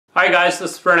Hi guys,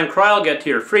 this is Vernon Croy. I'll get to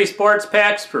your free sports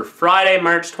picks for Friday,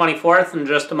 March 24th in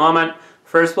just a moment.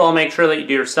 First of all, make sure that you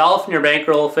do yourself and your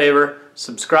bankroll a favor.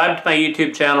 Subscribe to my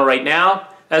YouTube channel right now.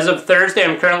 As of Thursday,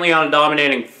 I'm currently on a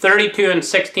dominating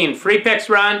 32-16 free picks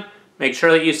run. Make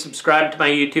sure that you subscribe to my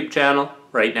YouTube channel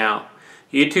right now.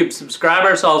 YouTube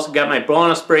subscribers also get my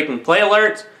bonus breaking play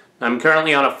alerts. I'm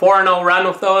currently on a 4-0 run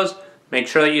with those. Make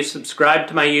sure that you subscribe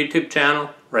to my YouTube channel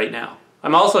right now.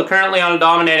 I'm also currently on a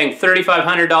dominating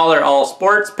 $3,500 all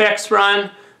sports picks run.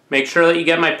 Make sure that you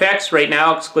get my picks right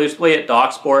now exclusively at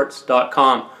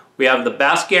DocSports.com. We have the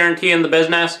best guarantee in the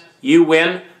business. You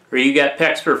win or you get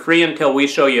picks for free until we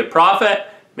show you a profit.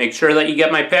 Make sure that you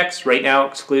get my picks right now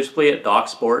exclusively at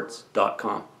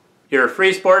DocSports.com. Your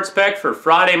free sports pick for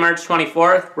Friday, March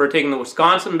 24th. We're taking the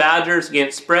Wisconsin Badgers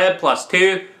against spread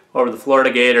 +2 over the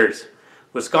Florida Gators.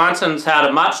 Wisconsin's had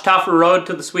a much tougher road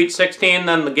to the Sweet 16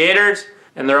 than the Gators,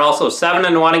 and they're also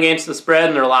 7-1 against the spread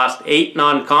in their last 8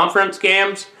 non-conference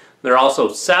games. They're also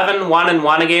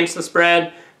 7-1-1 against the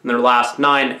spread in their last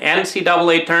 9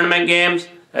 NCAA tournament games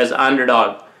as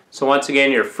underdog. So once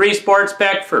again, your free sports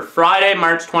pick for Friday,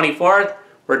 March 24th.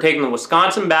 We're taking the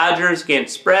Wisconsin Badgers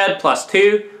against spread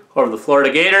 +2 over the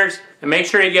Florida Gators. And make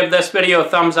sure you give this video a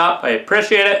thumbs up. I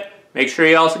appreciate it. Make sure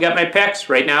you also get my picks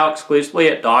right now exclusively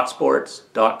at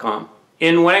DocSports.com.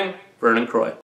 In winning, Vernon Croy.